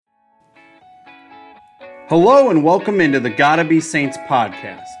Hello and welcome into the Gotta Be Saints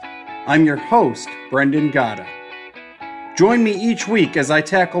podcast. I'm your host, Brendan Gotta. Join me each week as I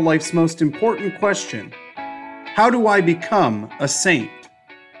tackle life's most important question: how do I become a saint?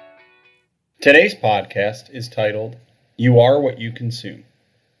 Today's podcast is titled, You Are What You Consume.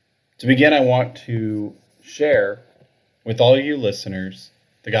 To begin, I want to share with all you listeners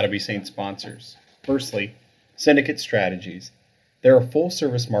the Gotta Be Saints sponsors. Firstly, Syndicate Strategies. They're a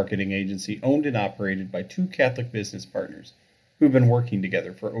full-service marketing agency owned and operated by two Catholic business partners who've been working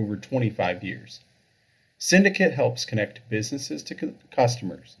together for over 25 years. Syndicate helps connect businesses to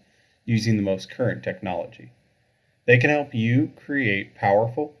customers using the most current technology. They can help you create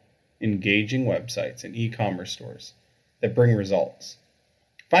powerful, engaging websites and e-commerce stores that bring results.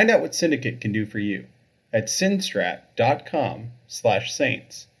 Find out what Syndicate can do for you at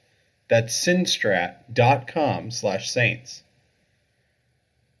synstrat.com/saints. That's synstrat.com/saints.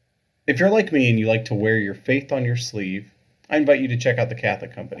 If you're like me and you like to wear your faith on your sleeve, I invite you to check out the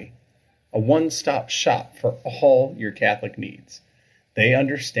Catholic Company, a one-stop shop for all your Catholic needs. They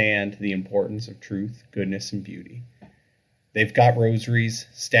understand the importance of truth, goodness, and beauty. They've got rosaries,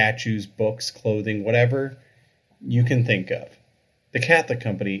 statues, books, clothing, whatever you can think of. The Catholic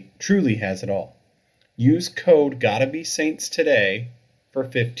Company truly has it all. Use code GOTTABESAINTS today for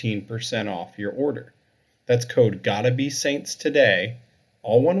 15% off your order. That's code GOTTABESAINTS today,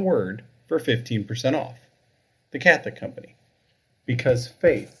 all one word, for 15% off. The Catholic Company. Because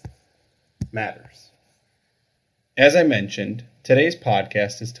faith matters. As I mentioned, today's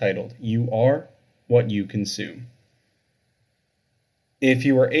podcast is titled, You Are What You Consume. If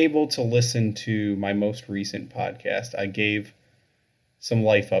you were able to listen to my most recent podcast, I gave some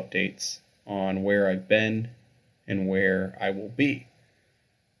life updates on where I've been and where I will be.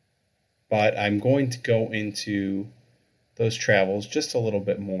 But I'm going to go into those travels just a little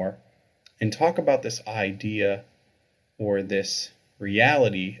bit more and talk about this idea or this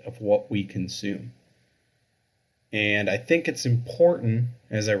reality of what we consume. And I think it's important,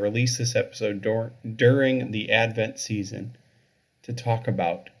 as I release this episode during the Advent season, to talk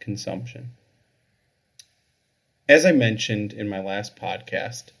about consumption. As I mentioned in my last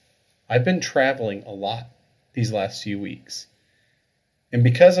podcast, I've been traveling a lot these last few weeks. And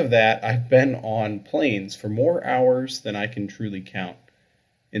because of that, I've been on planes for more hours than I can truly count.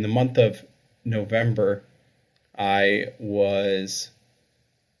 In the month of November, I was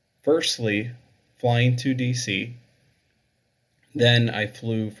firstly flying to DC. Then I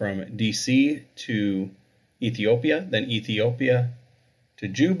flew from DC to Ethiopia, then Ethiopia to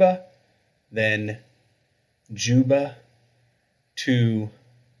Juba, then Juba to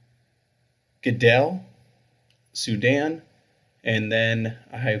Gidel, Sudan, and then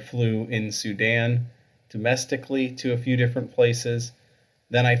I flew in Sudan domestically to a few different places.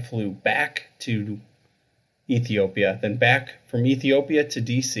 Then I flew back to Ethiopia, then back from Ethiopia to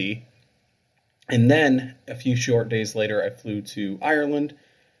DC. And then a few short days later, I flew to Ireland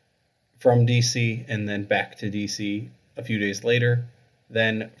from DC and then back to DC a few days later.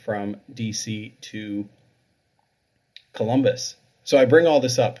 Then from DC to Columbus. So I bring all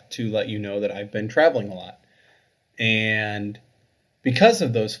this up to let you know that I've been traveling a lot. And because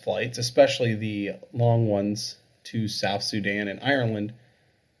of those flights, especially the long ones to South Sudan and Ireland,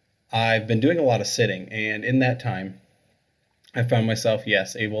 I've been doing a lot of sitting. And in that time, I found myself,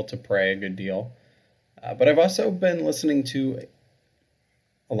 yes, able to pray a good deal. But I've also been listening to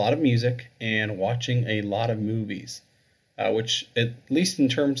a lot of music and watching a lot of movies, which, at least in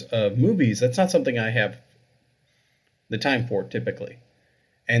terms of movies, that's not something I have the time for typically.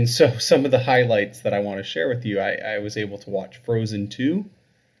 And so some of the highlights that I want to share with you, I was able to watch Frozen 2,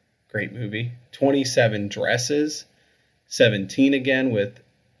 great movie, 27 Dresses, 17 again with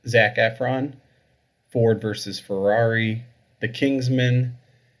Zac Efron, Ford versus Ferrari, The Kingsman,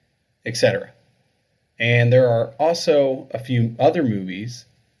 etc. And there are also a few other movies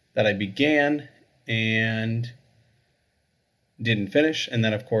that I began and didn't finish. And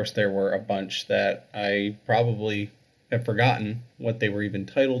then, of course, there were a bunch that I probably have forgotten what they were even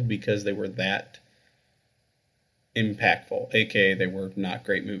titled because they were that impactful, aka they were not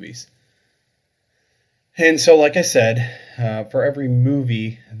great movies. And so, like I said, for every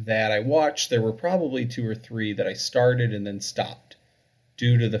movie that I watched, there were probably 2 or 3 that I started and then stopped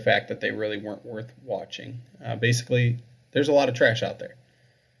due to the fact that they really weren't worth watching. Basically, there's a lot of trash out there.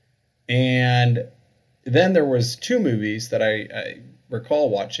 And then there was 2 movies that I recall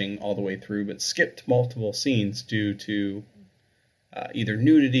watching all the way through, but skipped multiple scenes due to either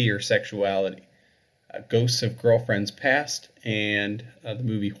nudity or sexuality. Ghosts of Girlfriends Past and the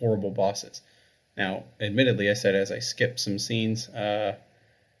movie Horrible Bosses. Now, admittedly, I said as I skipped some scenes,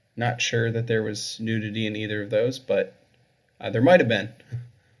 Not sure that there was nudity in either of those, but there might have been.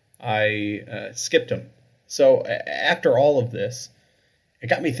 I skipped them. So after all of this, it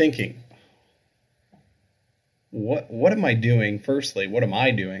got me thinking, what am I doing? Firstly, what am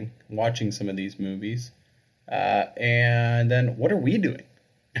I doing watching some of these movies? And then what are we doing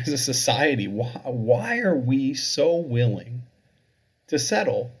as a society? Why are we so willing to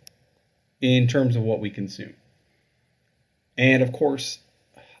settle in terms of what we consume? And of course,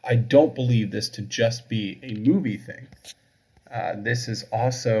 I don't believe this to just be a movie thing. This is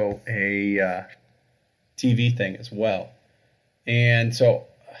also a TV thing as well. And so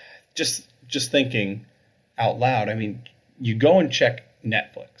just thinking out loud, I mean, you go and check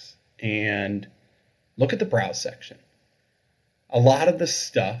Netflix and look at the browse section. A lot of the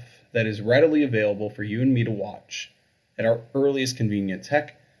stuff that is readily available for you and me to watch at our earliest convenience,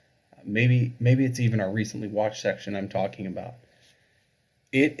 heck, maybe it's even our recently watched section I'm talking about.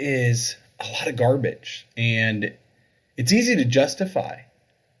 It is a lot of garbage, and it's easy to justify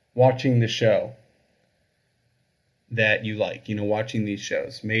watching the show that you like, watching these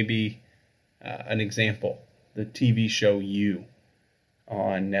shows. Maybe an example, the TV show You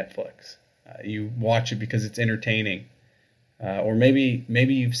on Netflix. You watch it because it's entertaining. Or maybe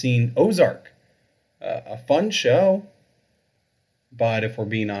you've seen Ozark, a fun show, but if we're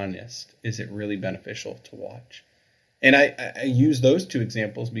being honest, is it really beneficial to watch? And I use those two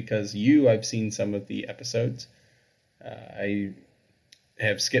examples because I've seen some of the episodes. I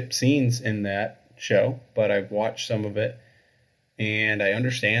have skipped scenes in that show, but I've watched some of it, and I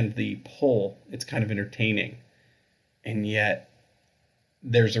understand the pull. It's kind of entertaining, and yet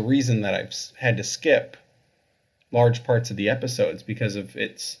there's a reason that I've had to skip large parts of the episodes because of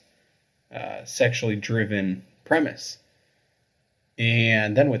its sexually driven premise.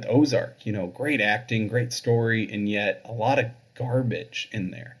 And then with Ozark, great acting, great story, and yet a lot of garbage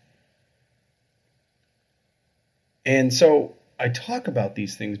in there. And so I talk about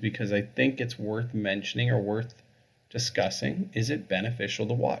these things because I think it's worth mentioning or worth discussing. Is it beneficial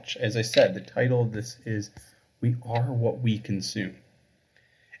to watch? As I said, the title of this is We Are What We Consume.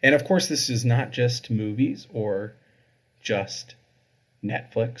 And of course, this is not just movies or just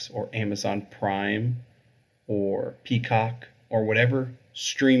Netflix or Amazon Prime or Peacock or whatever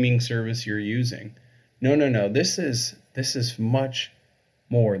streaming service you're using. No. This is much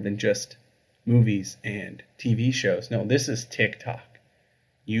more than just movies and TV shows. No, this is TikTok,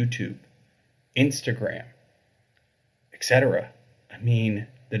 YouTube, Instagram, etc. I mean,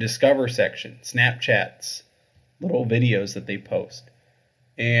 the Discover section, Snapchats, little videos that they post.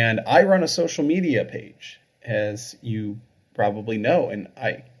 And I run a social media page, as you probably know, and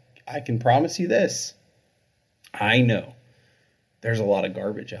I can promise you this. I know there's a lot of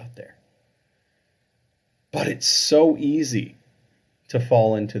garbage out there. But it's so easy to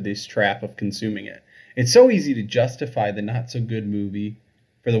fall into this trap of consuming it. It's so easy to justify the not so good movie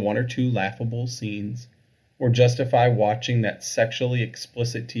for the one or two laughable scenes, or justify watching that sexually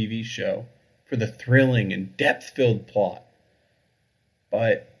explicit TV show for the thrilling and depth-filled plot.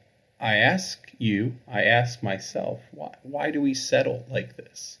 But I ask myself, why do we settle like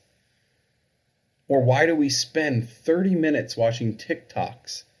this? Or why do we spend 30 minutes watching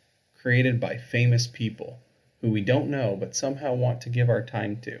TikToks created by famous people who we don't know but somehow want to give our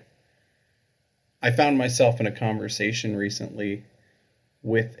time to? I found myself in a conversation recently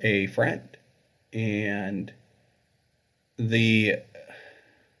with a friend, and the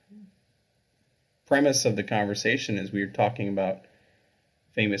premise of the conversation is we were talking about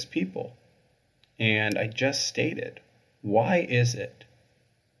famous people. And I just stated, why is it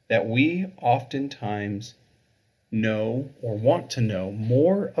that we oftentimes know or want to know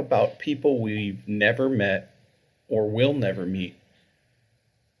more about people we've never met or will never meet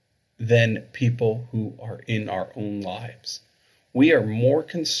than people who are in our own lives? We are more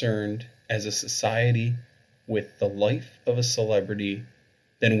concerned as a society with the life of a celebrity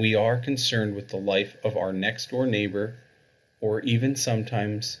than we are concerned with the life of our next door neighbor, or even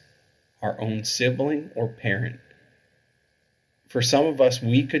sometimes our own sibling or parent. For some of us,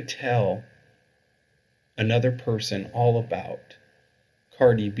 we could tell another person all about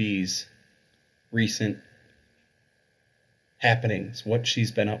Cardi B's recent happenings, what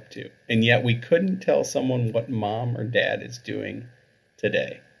she's been up to, and yet we couldn't tell someone what mom or dad is doing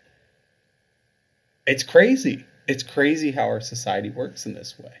today. It's crazy. It's crazy how our society works in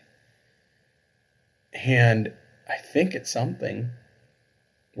this way. And I think it's something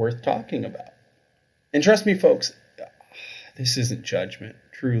worth talking about. And trust me, folks, this isn't judgment.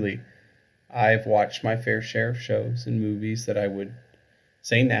 Truly, I've watched my fair share of shows and movies that I would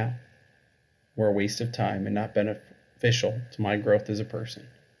say now were a waste of time and not beneficial to my growth as a person.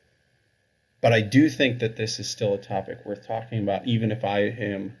 But I do think that this is still a topic worth talking about, even if I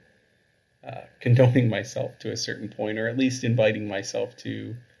am condoning myself to a certain point, or at least inviting myself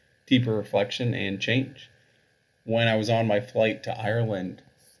to deeper reflection and change. When I was on my flight to Ireland,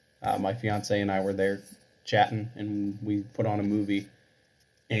 my fiance and I were there chatting, and we put on a movie,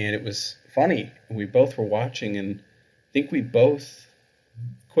 and it was funny. We both were watching, and I think we both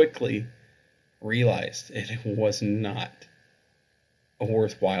quickly realized it was not a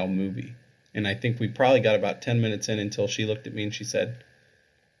worthwhile movie. And I think we probably got about 10 minutes in until she looked at me and she said,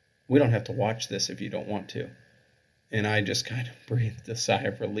 "We don't have to watch this if you don't want to." And I just kind of breathed a sigh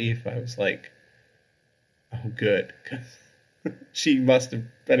of relief. I was like, oh, good. Because she must have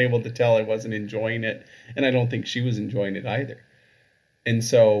been able to tell I wasn't enjoying it. And I don't think she was enjoying it either. And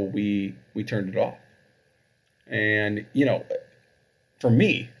so we turned it off. And, for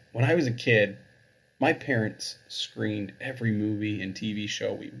me, when I was a kid, my parents screened every movie and TV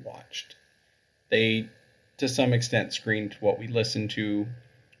show we watched. They, to some extent, screened what we listened to,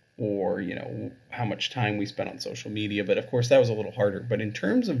 or, how much time we spent on social media. But of course, that was a little harder. But in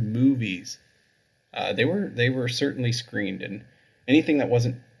terms of movies, they were certainly screened. And anything that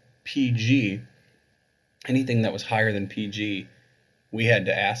wasn't PG, anything that was higher than PG, we had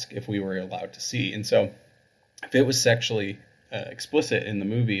to ask if we were allowed to see. And so if it was sexually explicit in the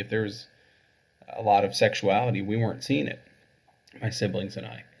movie, if there was a lot of sexuality, we weren't seeing it, my siblings and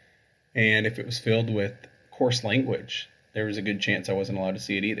I. And if it was filled with coarse language, there was a good chance I wasn't allowed to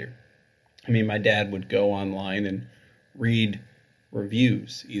see it either. I mean, my dad would go online and read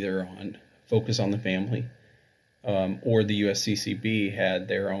reviews, either on Focus on the Family, or the USCCB had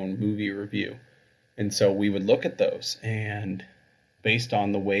their own movie review. And so we would look at those, and based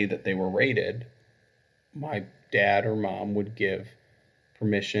on the way that they were rated, my dad or mom would give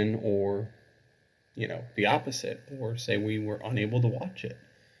permission, or, the opposite, or say we were unable to watch it.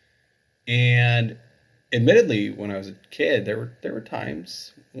 And admittedly, when I was a kid, there were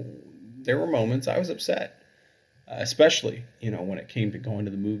times, there were moments I was upset, especially, when it came to going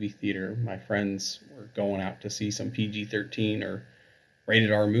to the movie theater. My friends were going out to see some PG-13 or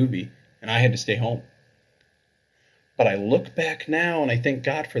rated R movie, and I had to stay home. But I look back now, and I thank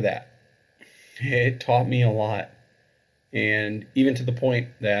God for that. It taught me a lot. And even to the point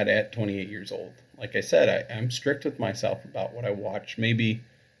that at 28 years old, like I said, I'm strict with myself about what I watch. Maybe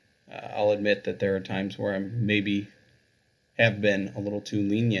I'll admit that there are times where I maybe have been a little too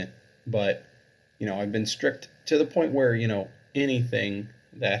lenient, but, I've been strict to the point where, anything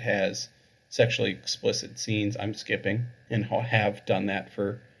that has sexually explicit scenes, I'm skipping, and have done that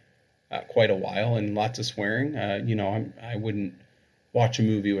for quite a while, and lots of swearing. I wouldn't watch a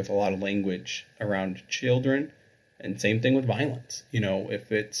movie with a lot of language around children, and same thing with violence.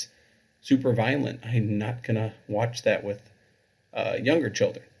 If it's super violent, I'm not going to watch that with younger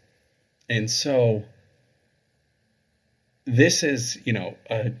children. And so this is,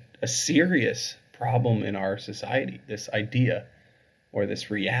 a serious problem in our society, this idea or this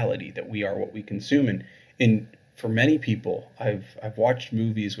reality that we are what we consume. And for many people, I've watched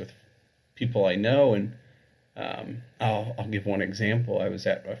movies with people I know, and I'll give one example. I was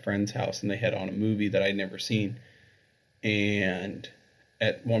at a friend's house, and they had on a movie that I'd never seen. And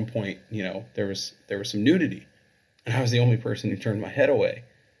at one point, there was some nudity, and I was the only person who turned my head away.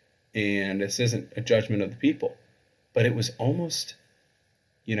 And this isn't a judgment of the people, but it was almost,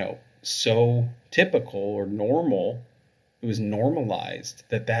 so typical or normal. It was normalized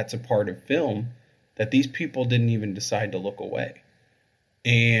that that's a part of film, that these people didn't even decide to look away.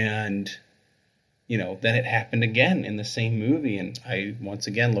 And, then it happened again in the same movie, and I once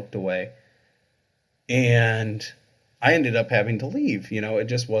again looked away. And I ended up having to leave. It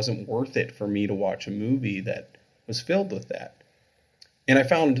just wasn't worth it for me to watch a movie that was filled with that. And I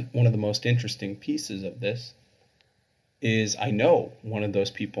found one of the most interesting pieces of this is I know one of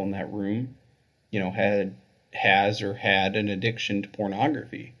those people in that room, has an addiction to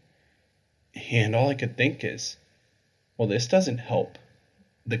pornography. And all I could think is, well, this doesn't help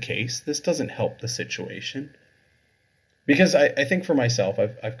the case. This doesn't help the situation. Because I think for myself,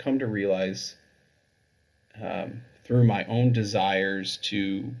 I've come to realize through my own desires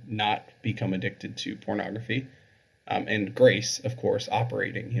to not become addicted to pornography, and grace, of course,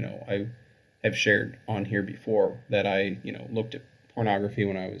 operating. I have shared on here before that I, looked at pornography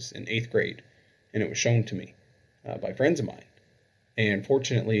when I was in 8th grade, and it was shown to me by friends of mine. And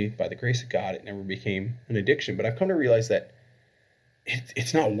fortunately, by the grace of God, it never became an addiction. But I've come to realize that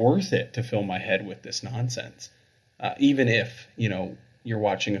it's not worth it to fill my head with this nonsense. Even if, you're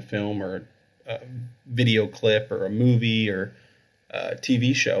watching a film or a video clip or a movie or a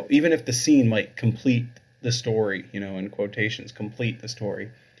TV show, even if the scene might complete the story, in quotations, complete the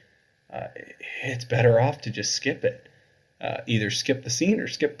story. uh, it's better off to just skip it. Either skip the scene or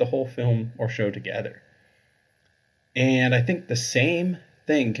skip the whole film or show together. And I think the same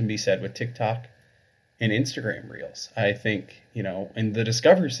thing can be said with TikTok and Instagram Reels. I think, in the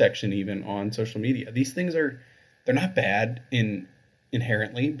Discover section, even on social media, these things they're not bad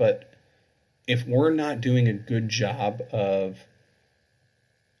inherently, but if we're not doing a good job of,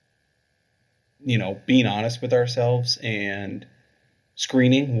 being honest with ourselves and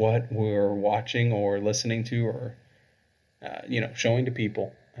screening what we're watching or listening to or, showing to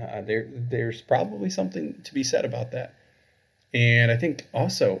people, there's probably something to be said about that. And I think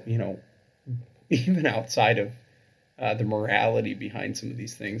also, even outside of the morality behind some of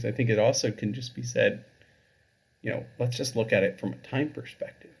these things, I think it also can just be said, let's just look at it from a time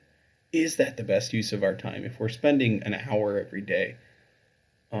perspective. Is that the best use of our time? If we're spending an hour every day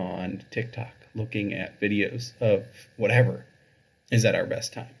on TikTok looking at videos of whatever, is that our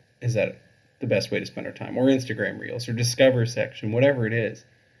best time? Is that the best way to spend our time? Or Instagram Reels or Discover section, whatever it is.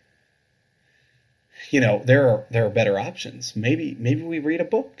 There are better options. Maybe we read a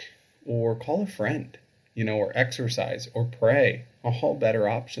book or call a friend, or exercise or pray. All better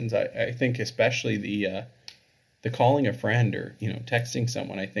options. I think especially the calling a friend or texting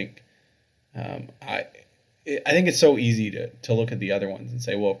someone. I think I think it's so easy to look at the other ones and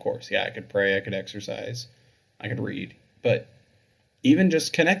say, well, of course, yeah, I could pray, I could exercise, I could read, but even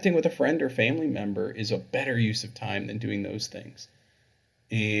just connecting with a friend or family member is a better use of time than doing those things.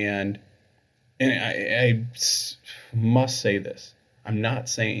 And I must say this. I'm not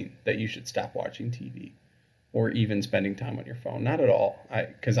saying that you should stop watching TV or even spending time on your phone. Not at all.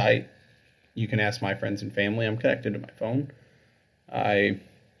 Because you can ask my friends and family. I'm connected to my phone. I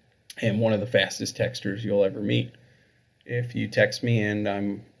am one of the fastest texters you'll ever meet. If you text me and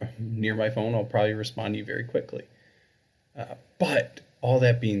I'm near my phone, I'll probably respond to you very quickly. But all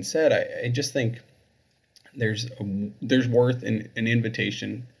that being said, I just think there's worth an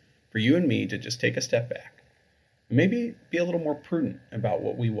invitation for you and me to just take a step back. Maybe be a little more prudent about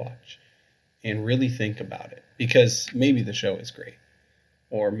what we watch and really think about it. Because maybe the show is great,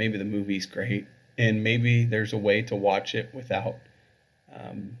 or maybe the movie's great, and maybe there's a way to watch it without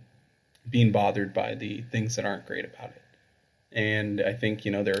being bothered by the things that aren't great about it. And I think,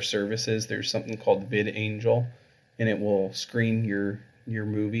 there are services. There's something called VidAngel, and it will screen your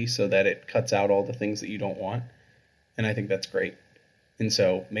movie so that it cuts out all the things that you don't want. And I think that's great. And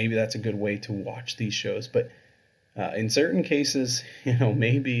so maybe that's a good way to watch these shows. But in certain cases,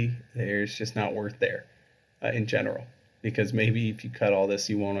 maybe there's just not worth there in general. Because maybe if you cut all this,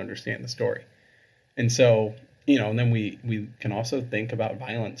 you won't understand the story. And so, and then we can also think about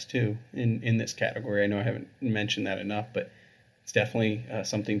violence too in this category. I know I haven't mentioned that enough, but it's definitely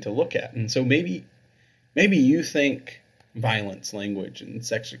something to look at. And so maybe you think violence, language, and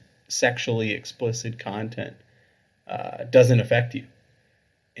sexually explicit content doesn't affect you.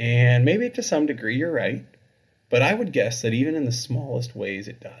 And maybe to some degree you're right, but I would guess that even in the smallest ways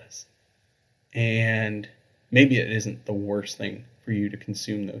it does. And maybe it isn't the worst thing for you to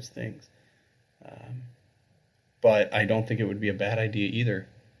consume those things. But I don't think it would be a bad idea either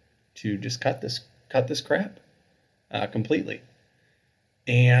to just cut this crap completely.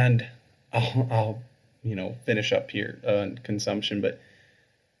 And I'll finish up here on consumption, but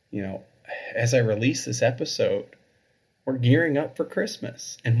as I release this episode, we're gearing up for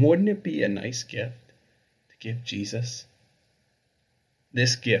Christmas. And wouldn't it be a nice gift to give Jesus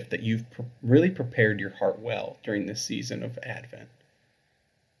this gift that you've really prepared your heart well during this season of Advent?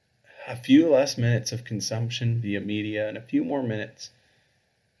 A few less minutes of consumption via media and a few more minutes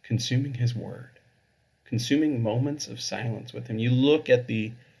consuming his word, consuming moments of silence with him. You look at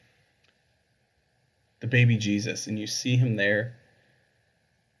the baby Jesus and you see him there,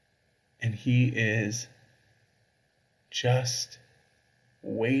 and he is just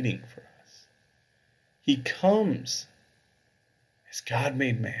waiting for us. He comes as God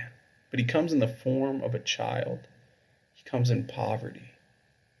made man, but he comes in the form of a child. He comes in poverty.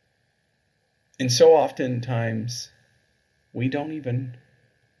 And so oftentimes we don't even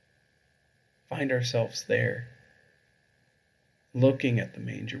find ourselves there looking at the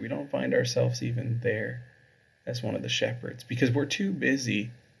manger. We don't find ourselves even there as one of the shepherds because we're too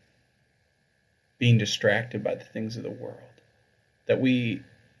busy being distracted by the things of the world that we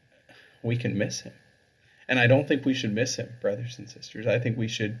can miss him. And I don't think we should miss him, brothers and sisters. I think we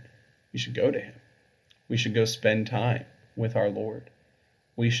should go to him. We should go spend time with our Lord.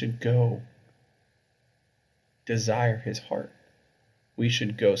 We should go desire his heart. We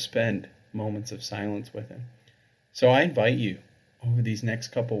should go spend moments of silence with him. So I invite you over these next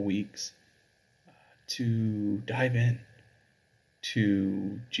couple weeks to dive in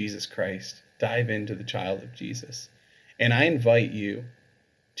to Jesus Christ. Dive into the child of Jesus. And I invite you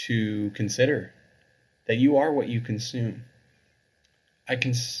to consider that you are what you consume. I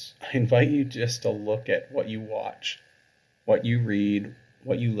invite you just to look at what you watch, what you read,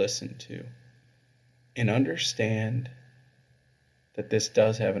 what you listen to, and understand that this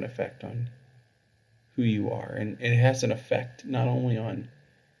does have an effect on who you are. And it has an effect not only on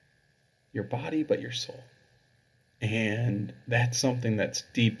your body, but your soul. And that's something that's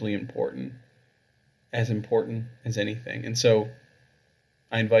deeply important as anything. And so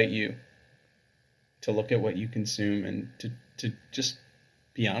I invite you to look at what you consume and to just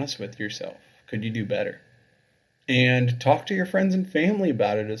be honest with yourself. Could you do better? And talk to your friends and family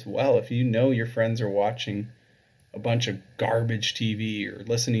about it as well. If you know your friends are watching a bunch of garbage TV or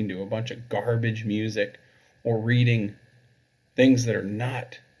listening to a bunch of garbage music or reading things that are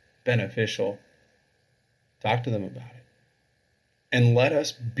not beneficial, talk to them about it. And let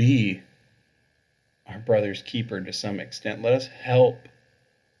us be our brother's keeper to some extent. Let us help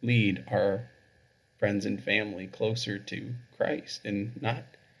lead our friends and family closer to Christ and not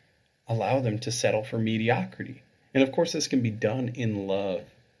allow them to settle for mediocrity. And of course, this can be done in love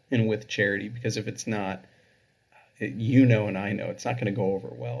and with charity, because if it's not, you know and I know it's not going to go over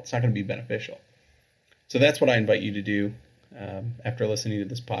well. It's not going to be beneficial. So that's what I invite you to do after listening to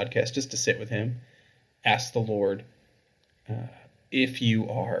this podcast, just to sit with him, ask the Lord if you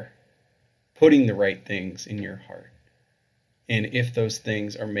are putting the right things in your heart, and if those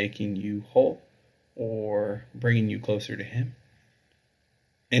things are making you whole or bringing you closer to him.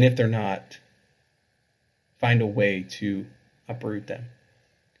 And if they're not, find a way to uproot them.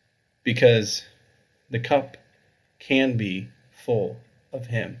 Because the cup can be full of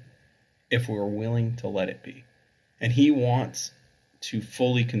him if we're willing to let it be. And he wants to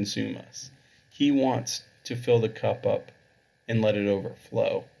fully consume us. He wants to fill the cup up and let it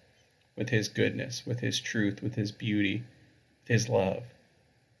overflow with his goodness, with his truth, with his beauty, with his love.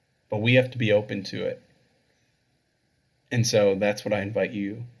 But we have to be open to it. And so that's what I invite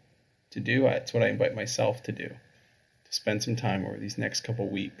you to do. That's what I invite myself to do. To spend some time over these next couple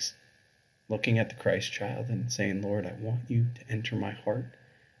weeks looking at the Christ child and saying, Lord, I want you to enter my heart.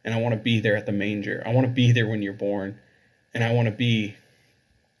 And I want to be there at the manger. I want to be there when you're born. And I want to be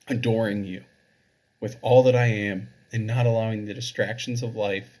adoring you with all that I am and not allowing the distractions of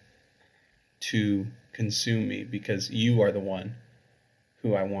life to consume me, because you are the one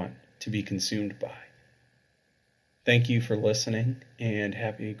who I want to be consumed by. Thank you for listening, and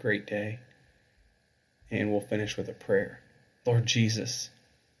have a great day. And we'll finish with a prayer. Lord Jesus,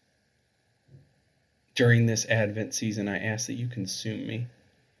 during this Advent season, I ask that you consume me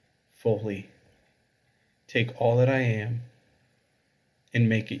fully. Take all that I am and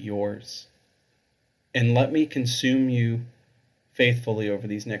make it yours. And let me consume you faithfully over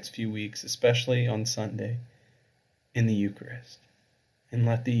these next few weeks, especially on Sunday in the Eucharist. And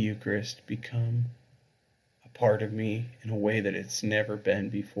let the Eucharist become a part of me in a way that it's never been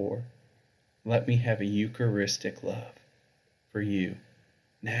before. Let me have a Eucharistic love for you,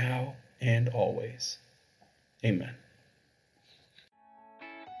 now and always. Amen.